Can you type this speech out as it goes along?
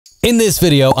In this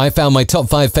video, I found my top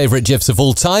 5 favorite GIFs of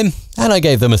all time, and I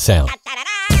gave them a sound.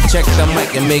 Check the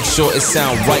mic and make sure it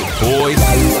sound right, boy.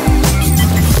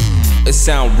 It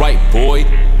sound right, boy.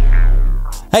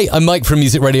 Hey, I'm Mike from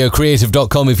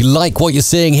musicradiocreative.com. If you like what you're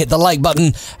seeing, hit the like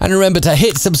button, and remember to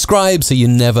hit subscribe so you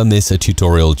never miss a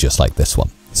tutorial just like this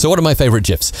one. So what are my favorite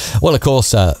GIFs? Well, of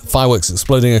course, fireworks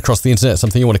exploding across the internet,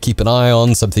 something you want to keep an eye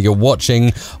on, something you're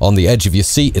watching on the edge of your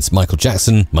seat. It's Michael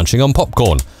Jackson munching on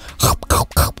popcorn.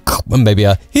 And maybe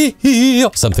a hee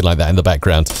something like that in the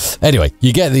background. Anyway,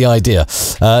 you get the idea.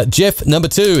 GIF number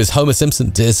 2 is Homer Simpson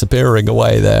disappearing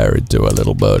away there into a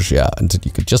little bush. Yeah, and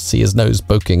you could just see his nose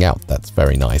poking out. That's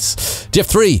very nice. GIF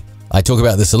 3, I talk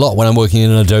about this a lot when I'm working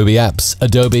in Adobe apps.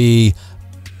 Adobe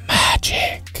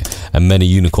Magic. And many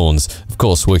unicorns, of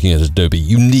course, working at Adobe.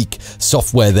 Unique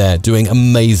software there, doing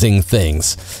amazing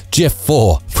things. GIF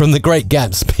 4, from The Great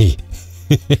Gatsby.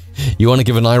 You want to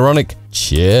give an ironic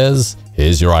cheers?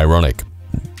 Here's your ironic.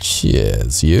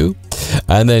 Cheers, you.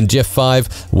 And then GIF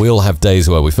 5, we all have days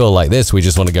where we feel like this. We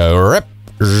just want to go rip,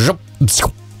 zhup,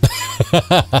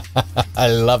 I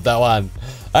love that one.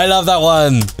 I love that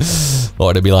one. What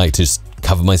would it be like to just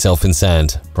cover myself in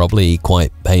sand? Probably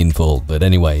quite painful, but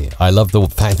anyway, I love the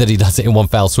fact that he does it in one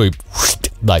foul swoop,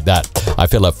 like that. I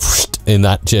feel like in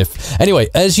that GIF. Anyway,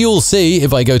 as you'll see,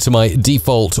 if I go to my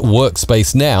default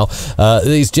workspace now,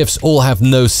 these GIFs all have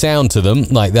no sound to them,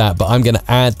 like that, but I'm going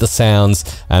to add the sounds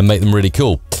and make them really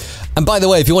cool. And by the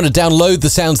way, if you want to download the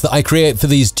sounds that I create for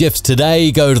these GIFs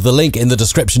today, go to the link in the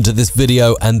description to this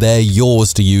video and they're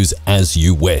yours to use as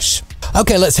you wish.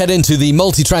 Okay, let's head into the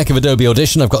multi-track of Adobe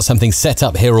Audition. I've got something set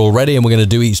up here already and we're going to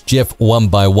do each GIF one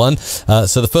by one.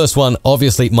 So the first one,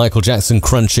 obviously Michael Jackson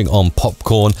crunching on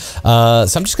popcorn. So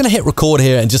I'm just going to hit record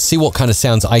here and just see what kind of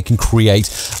sounds I can create.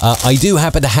 I do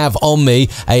happen to have on me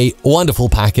a wonderful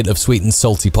packet of sweet and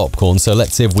salty popcorn. So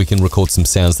let's see if we can record some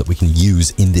sounds that we can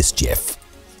use in this GIF.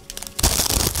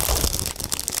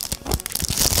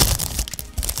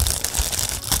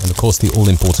 And of course, the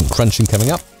all-important crunching coming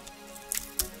up.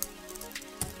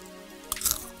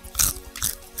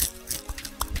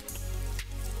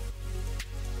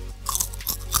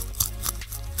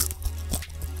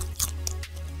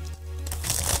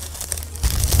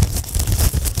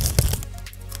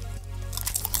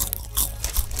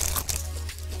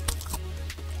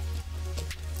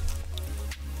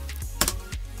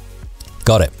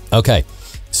 Got it. Okay,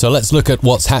 so let's look at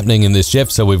what's happening in this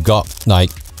GIF. So we've got, like,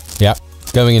 yeah,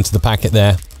 going into the packet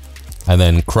there, and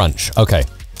then crunch. Okay.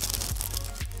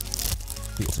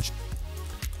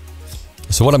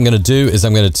 So what I'm going to do is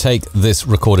I'm going to take this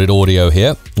recorded audio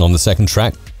here on the second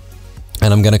track,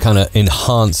 and I'm going to kind of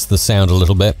enhance the sound a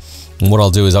little bit. And what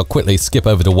I'll do is I'll quickly skip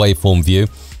over to waveform view,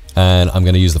 and I'm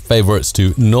going to use the favorites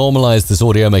to normalize this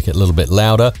audio, make it a little bit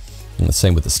louder. And the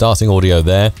same with the starting audio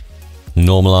there.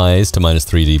 Normalize to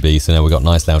 -3 dB, so now we've got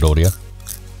nice loud audio.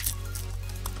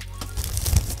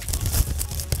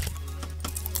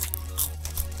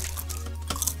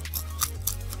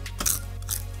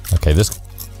 Okay,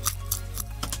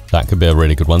 that could be a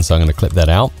really good one, so I'm going to clip that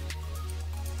out.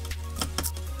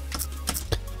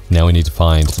 Now we need to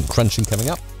find some crunching coming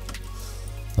up.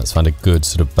 Let's find a good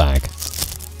sort of bag.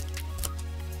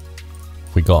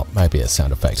 We got maybe a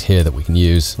sound effect here that we can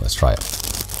use. Let's try it.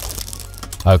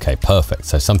 Okay, perfect.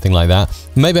 So something like that.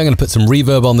 Maybe I'm going to put some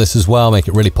reverb on this as well, make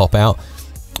it really pop out.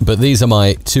 But these are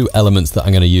my 2 elements that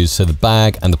I'm going to use. So the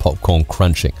bag and the popcorn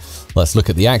crunching. Let's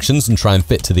look at the actions and try and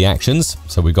fit to the actions.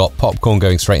 So we've got popcorn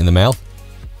going straight in the mouth.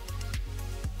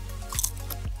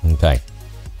 Okay.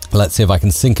 Let's see if I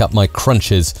can sync up my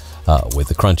crunches with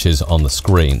the crunches on the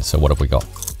screen. So what have we got?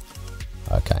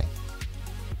 Okay.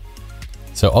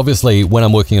 So obviously when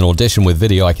I'm working in Audition with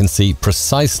video, I can see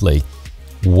precisely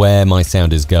where my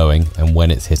sound is going and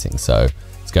when it's hitting. So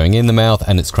it's going in the mouth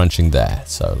and it's crunching there.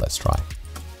 So let's try.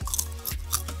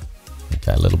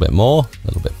 Okay, a little bit more, a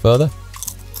little bit further.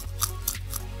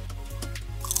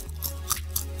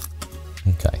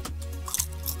 Okay.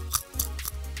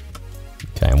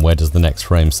 Okay, and where does the next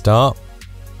frame start?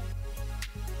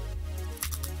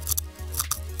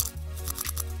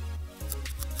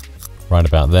 Right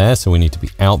about there, so we need to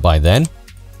be out by then.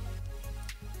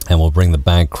 And we'll bring the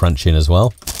bag crunch in as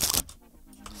well.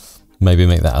 Maybe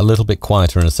make that a little bit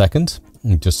quieter in a second.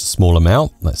 Just a small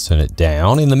amount. Let's turn it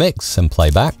down in the mix and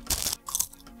play back.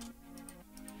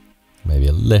 Maybe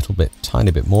a little bit,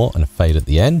 tiny bit more, and a fade at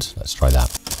the end. Let's try that.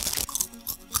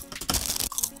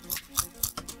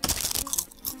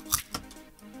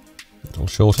 A little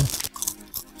shorter.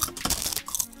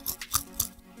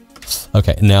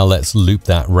 Okay, now let's loop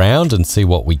that round and see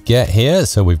what we get here.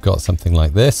 So we've got something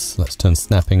like this. Let's turn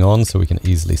snapping on so we can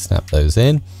easily snap those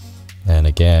in. And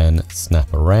again,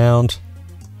 snap around.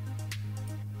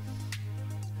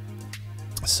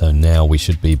 So now we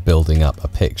should be building up a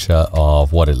picture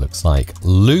of what it looks like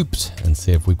looped, and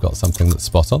see if we've got something that's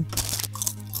spot on.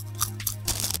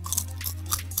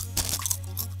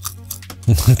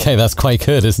 Okay, that's quite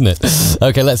good, isn't it?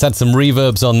 Okay, let's add some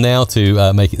reverbs on now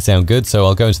to make it sound good. So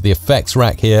I'll go into the effects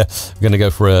rack here. I'm going to go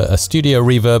for a studio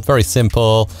reverb, very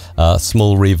simple,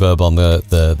 small reverb on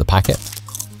the packet.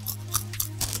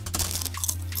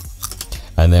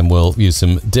 And then we'll use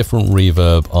some different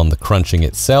reverb on the crunching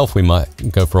itself. We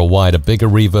might go for a wider, bigger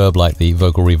reverb like the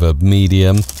vocal reverb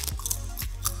medium.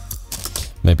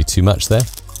 Maybe too much there.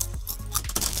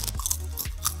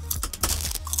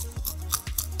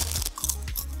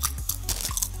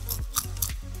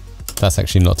 That's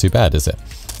actually not too bad, is it?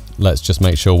 Let's just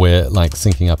make sure we're like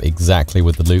syncing up exactly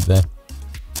with the loop there.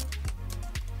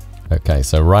 Okay,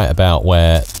 so right about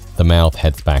where the mouth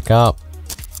heads back up,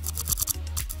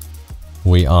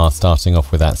 we are starting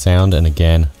off with that sound. And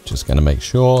again, just going to make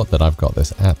sure that I've got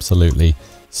this absolutely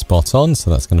spot on.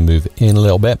 So that's going to move in a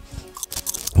little bit.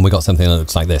 And we got something that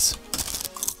looks like this.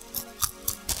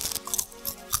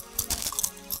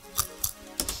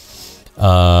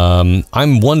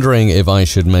 I'm wondering if I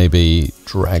should maybe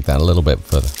drag that a little bit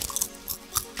further.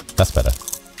 That's better.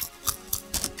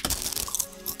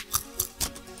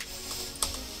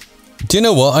 Do you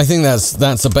know what? I think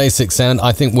that's a basic sound.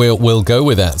 I think we'll go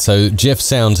with that. So GIF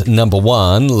sound number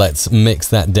 1. Let's mix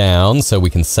that down so we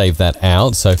can save that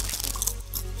out. So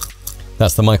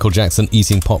that's the Michael Jackson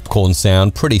eating popcorn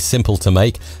sound. Pretty simple to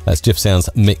make. That's GIF sounds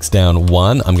mix down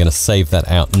 1. I'm going to save that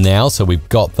out now. So we've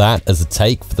got that as a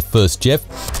take for the first GIF.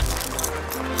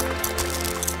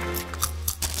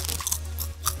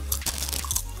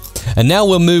 And now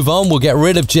we'll move on. We'll get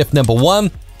rid of GIF number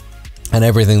 1 and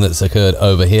everything that's occurred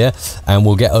over here. And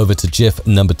we'll get over to GIF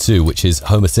number 2, which is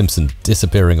Homer Simpson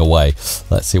disappearing away.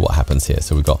 Let's see what happens here.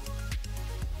 So we've got...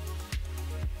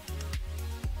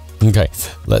 Okay,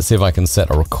 let's see if I can set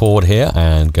a record here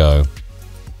and go.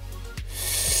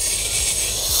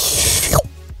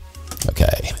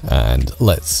 Okay, and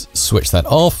let's switch that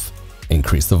off,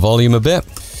 increase the volume a bit.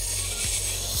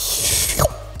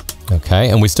 Okay,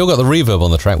 and we still got the reverb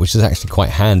on the track, which is actually quite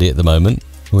handy at the moment.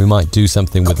 We might do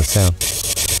something with the sound.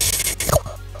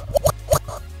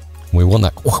 We want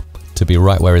that to be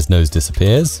right where his nose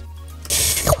disappears.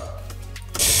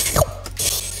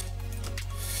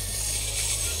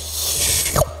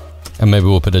 And maybe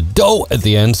we'll put a do at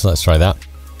the end. So let's try that.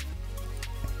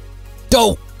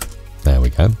 Do. There we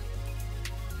go.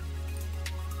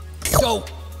 Do.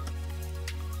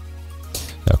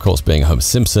 Now, of course, being Homer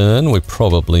Simpson, we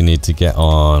probably need to get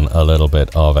on a little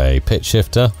bit of a pitch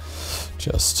shifter.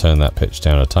 Just turn that pitch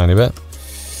down a tiny bit.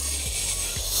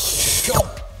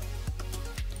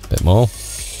 Bit more.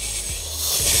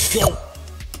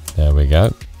 There we go.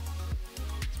 Let's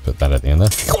put that at the end there.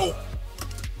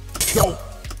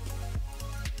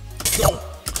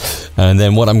 And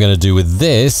then what I'm going to do with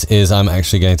this is I'm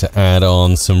actually going to add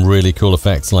on some really cool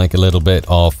effects, like a little bit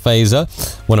of phaser.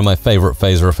 One of my favorite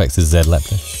phaser effects is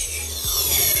Z-Lepter.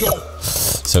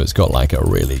 So it's got like a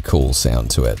really cool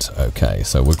sound to it. Okay,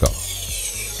 so we've got...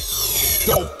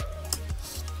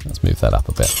 Let's move that up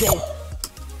a bit.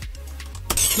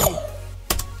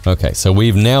 Okay, so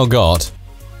we've now got...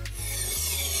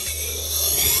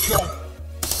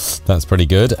 That's pretty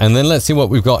good. And then let's see what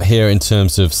we've got here in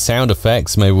terms of sound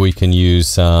effects. Maybe we can use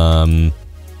some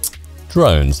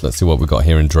drones. Let's see what we've got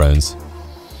here in drones.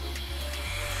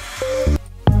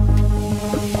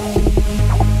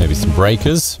 Maybe some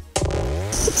breakers.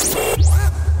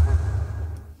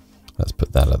 Let's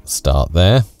put that at the start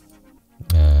there.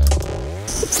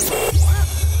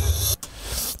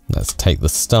 Let's take the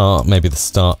start, maybe the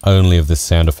start only of this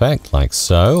sound effect, like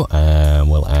so, and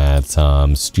we'll add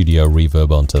some studio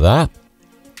reverb onto that.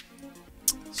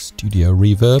 Studio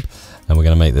reverb, and we're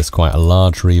going to make this quite a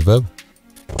large reverb.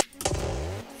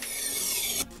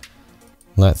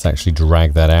 Let's actually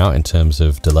drag that out in terms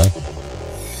of delay.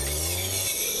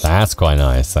 That's quite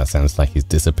nice. That sounds like he's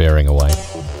disappearing away.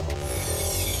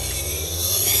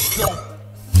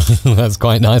 That's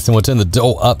quite nice, and we'll turn the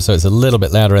do up so it's a little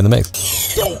bit louder in the mix.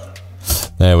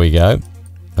 There we go.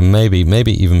 And maybe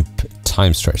even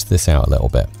time stretch this out a little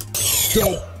bit.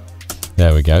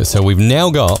 There we go. So we've now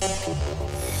got...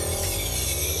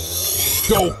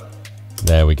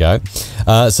 There we go.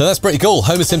 So that's pretty cool.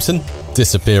 Homer Simpson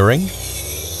disappearing.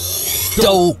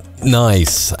 Do.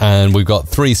 Nice. And we've got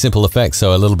 3 simple effects.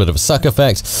 So a little bit of a suck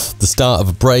effect, the start of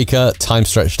a breaker, time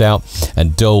stretched out,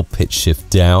 and do pitch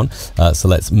shift down. So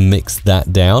let's mix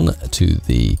that down to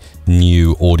the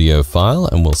new audio file,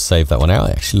 and we'll save that one out.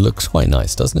 It actually looks quite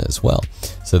nice, doesn't it, as well?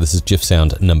 So this is GIF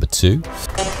sound number 2.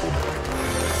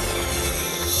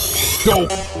 Go.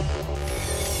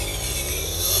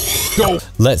 Go.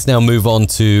 Let's now move on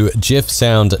to GIF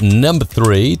sound number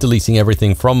 3, deleting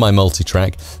everything from my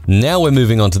multitrack. Now we're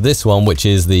moving on to this one, which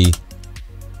is the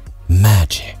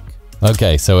magic.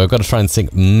 Okay, so I've got to try and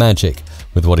sync magic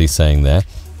with what he's saying there.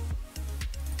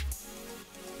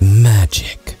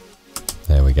 Magic.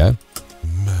 There we go.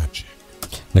 Magic.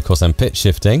 And of course I'm pitch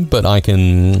shifting, but I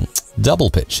can double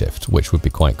pitch shift, which would be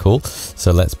quite cool.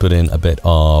 So let's put in a bit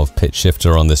of pitch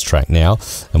shifter on this track now,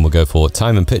 and we'll go for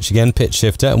time and pitch again, pitch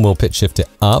shifter, and we'll pitch shift it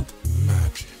up.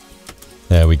 Magic.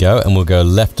 There we go, and we'll go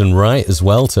left and right as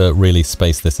well to really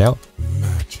space this out.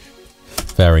 Magic.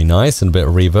 Very nice, and a bit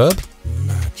of reverb.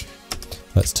 Magic.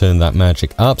 Let's turn that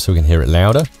magic up so we can hear it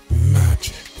louder.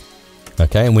 Magic.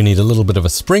 Okay, and we need a little bit of a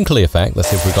sprinkly effect. Let's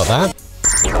see if we've got that.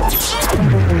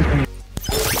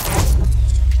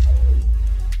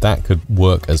 That could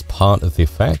work as part of the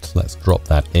effect. Let's drop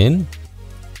that in.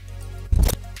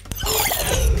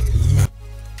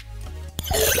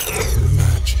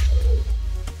 Magic.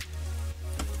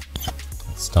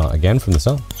 Let's start again from the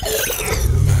start.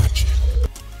 Magic.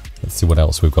 Let's see what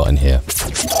else we've got in here.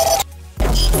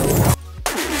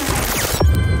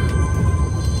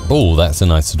 Oh, that's a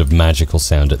nice sort of magical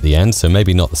sound at the end. So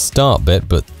maybe not the start bit,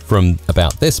 but from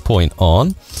about this point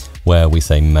on, where we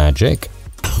say magic,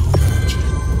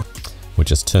 we'll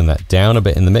just turn that down a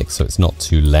bit in the mix so it's not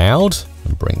too loud,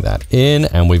 and bring that in,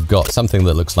 and we've got something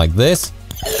that looks like this.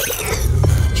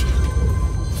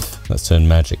 Let's turn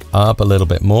magic up a little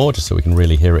bit more just so we can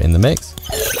really hear it in the mix.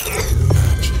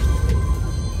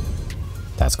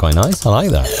 That's quite nice, I like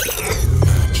that.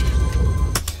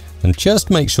 And just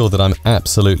make sure that I'm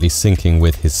absolutely syncing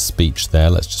with his speech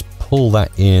there. Let's just pull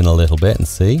that in a little bit and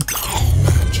see.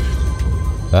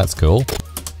 That's cool.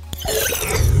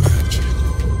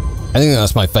 I think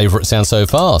that's my favorite sound so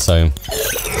far, so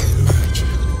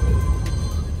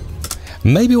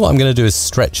maybe what I'm going to do is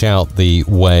stretch out the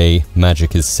way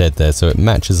magic is said there so it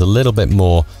matches a little bit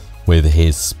more with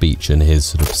his speech and his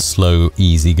sort of slow,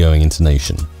 easygoing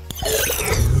intonation.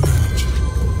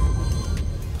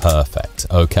 Perfect.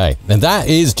 Okay, and that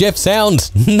is GIF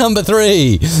sound number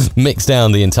 3. Mix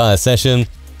down the entire session,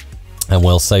 and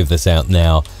we'll save this out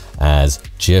now as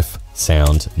GIF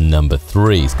sound number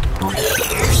 3.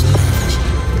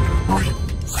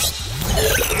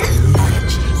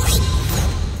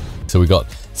 So we got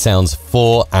sounds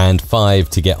 4 and 5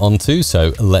 to get onto,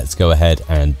 so let's go ahead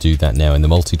and do that now in the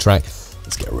multi-track.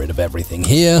 Let's get rid of everything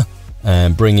here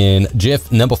and bring in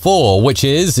GIF number 4, which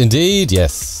is indeed,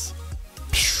 yes,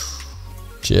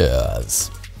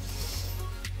 cheers.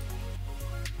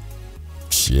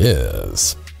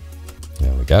 Cheers.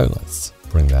 There we go. Let's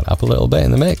bring that up a little bit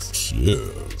in the mix.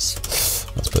 Cheers.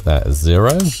 Let's put that as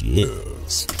 0.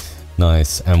 Cheers.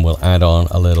 Nice. And we'll add on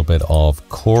a little bit of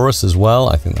chorus as well.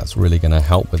 I think that's really going to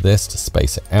help with this to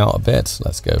space it out a bit.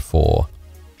 Let's go for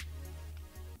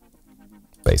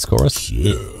bass chorus.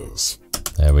 Cheers.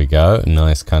 There we go.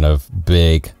 Nice kind of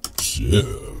big.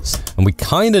 Cheers. And we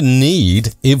kind of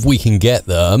need, if we can get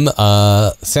them,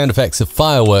 sound effects of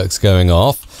fireworks going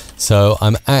off. So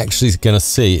I'm actually going to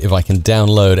see if I can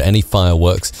download any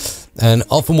fireworks. And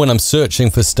often when I'm searching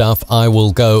for stuff, I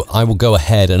will go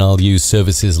ahead and I'll use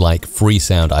services like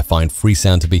Freesound. I find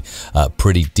Freesound to be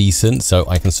pretty decent, so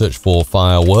I can search for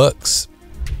fireworks.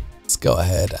 Let's go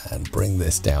ahead and bring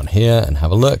this down here and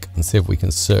have a look and see if we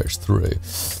can search through.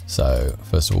 So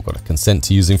first of all, got to consent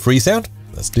to using Freesound.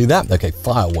 Let's do that. Okay,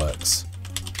 fireworks.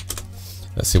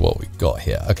 Let's see what we've got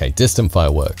here. Okay, distant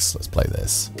fireworks. Let's play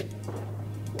this.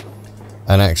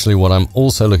 And actually what I'm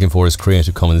also looking for is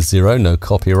Creative Commons 0, no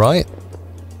copyright.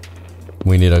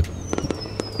 We need a...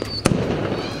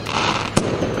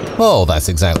 Oh, that's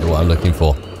exactly what I'm looking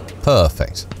for.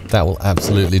 Perfect. That will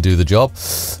absolutely do the job.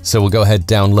 So we'll go ahead and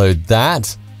download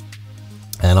that.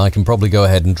 And I can probably go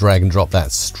ahead and drag and drop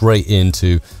that straight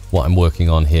into what I'm working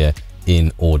on here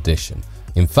in Audition.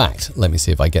 In fact, let me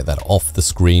see if I get that off the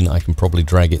screen. I can probably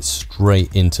drag it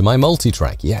straight into my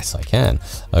multi-track. Yes, I can.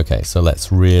 Okay, so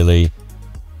let's really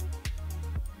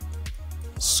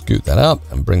scoot that up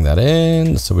and bring that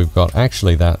in. So we've got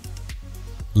actually that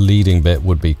leading bit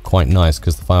would be quite nice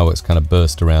because the fireworks kind of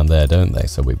burst around there, don't they?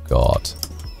 So we've got...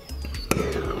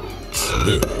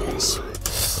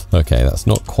 Okay, that's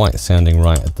not quite sounding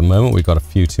right at the moment. We've got a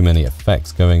few too many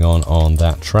effects going on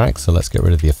that track. So let's get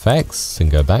rid of the effects and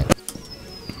go back.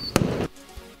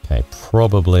 Okay,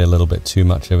 probably a little bit too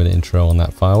much of an intro on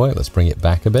that firework. Let's bring it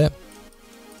back a bit.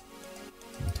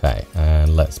 Okay,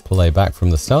 and let's play back from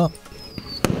the start.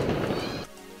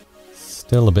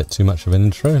 Still a bit too much of an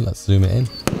intro. Let's zoom it in.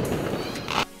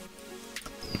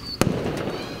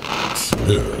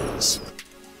 Cheers.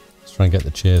 Let's try and get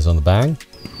the cheers on the bang.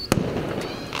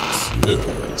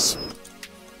 Cheers.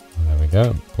 There we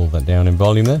go. Pull that down in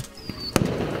volume there.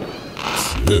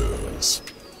 Cheers.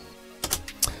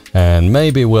 And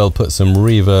maybe we'll put some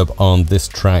reverb on this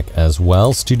track as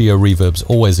well. Studio reverb's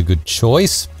always a good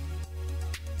choice.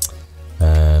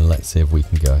 And let's see if we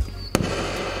can go.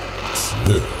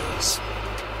 Cheers.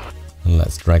 And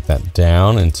let's drag that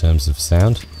down in terms of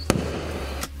sound.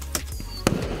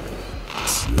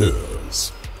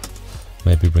 Cheers.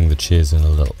 Maybe bring the cheers in a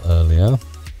little earlier.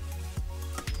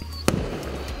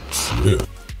 Cheers.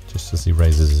 Just as he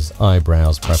raises his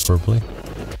eyebrows, preferably.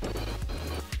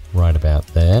 Right about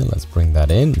there. Let's bring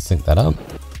that in and sync that up.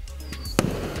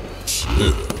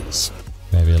 Cheers.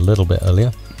 Maybe a little bit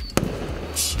earlier.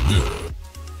 Cheers.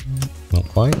 Not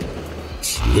quite.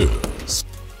 Cheers.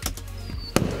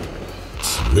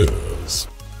 Cheers.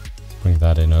 Bring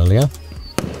that in earlier.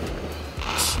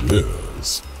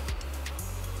 Cheers.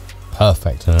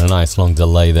 Perfect, and a nice long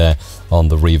delay there on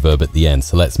the reverb at the end.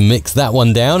 So let's mix that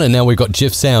one down, and now we've got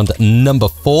GIF sound number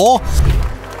 4.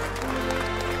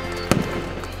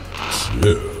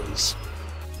 Cheers.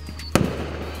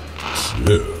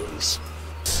 Cheers.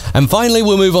 And finally,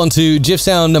 we'll move on to GIF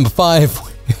sound number 5,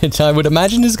 which I would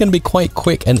imagine is going to be quite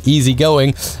quick and easy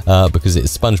going because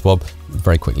it's SpongeBob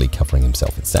very quickly covering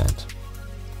himself in sand.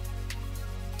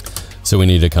 So we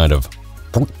need a kind of...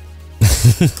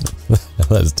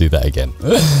 Let's do that again.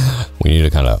 We need a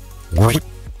kind of...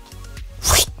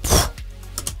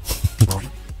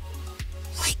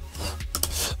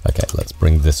 Okay, let's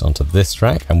bring this onto this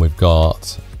track, and we've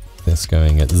got this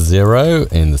going at 0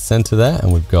 in the center there,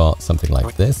 and we've got something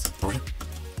like this.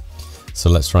 So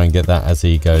let's try and get that as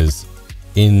he goes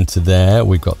into there.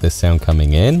 We've got this sound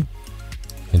coming in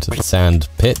into the sand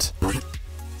pit.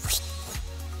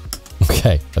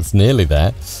 Okay, that's nearly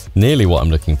there. Nearly what I'm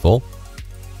looking for.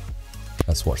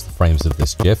 Let's watch the frames of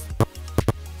this GIF.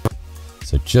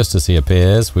 So just as he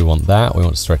appears, we want that. We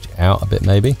want to stretch it out a bit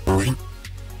maybe.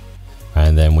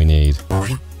 And then we need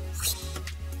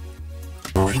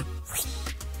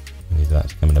that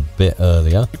to come in a bit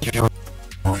earlier. Let's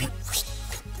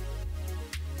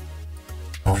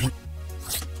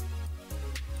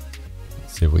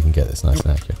see if we can get this nice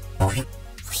and accurate.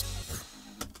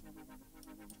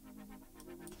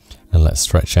 And let's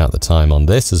stretch out the time on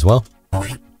this as well.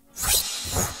 A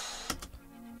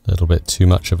little bit too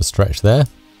much of a stretch there.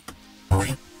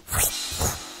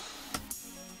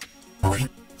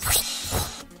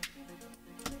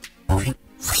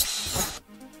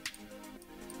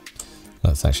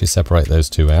 Let's actually separate those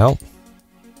two out.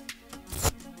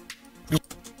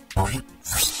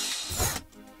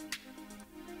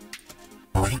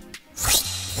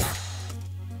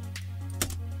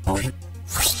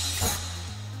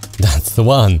 That's the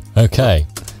one. Okay.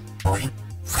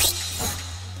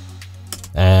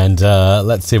 And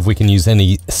let's see if we can use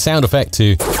any sound effect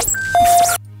to...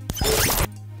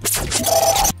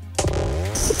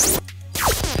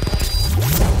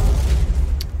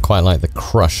 Quite like the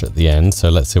crush at the end, so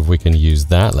let's see if we can use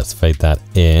that. Let's fade that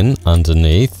in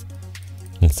underneath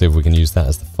and see if we can use that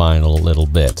as the final little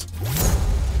bit.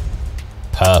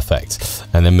 Perfect.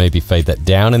 And then maybe fade that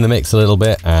down in the mix a little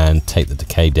bit and take the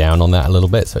decay down on that a little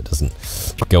bit so it doesn't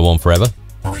go on forever.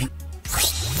 Let's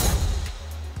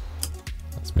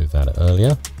move that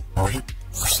earlier.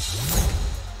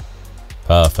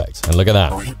 Perfect. And look at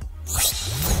that.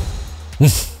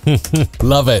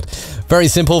 Love it. Very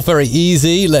simple, very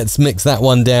easy. Let's mix that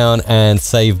one down and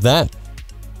save that.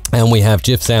 And we have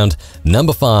GIF sound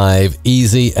number 5,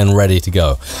 easy and ready to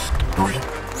go.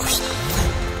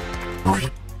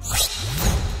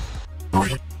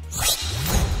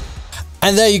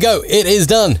 And there you go, it is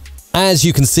done. As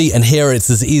you can see and hear, it's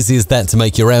as easy as that to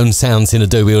make your own sounds in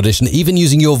Adobe Audition, even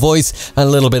using your voice and a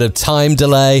little bit of time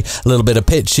delay, a little bit of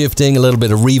pitch shifting, a little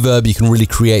bit of reverb. You can really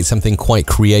create something quite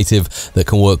creative that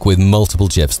can work with multiple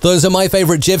GIFs. Those are my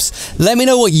favorite GIFs. Let me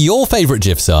know what your favorite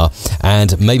GIFs are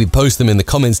and maybe post them in the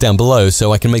comments down below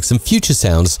so I can make some future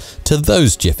sounds to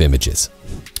those GIF images.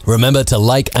 Remember to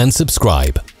like and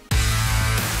subscribe.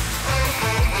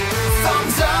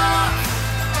 Thumbs up,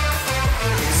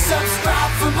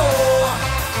 subscribe for more.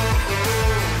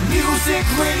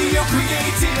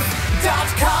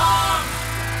 MusicRadioCreative.com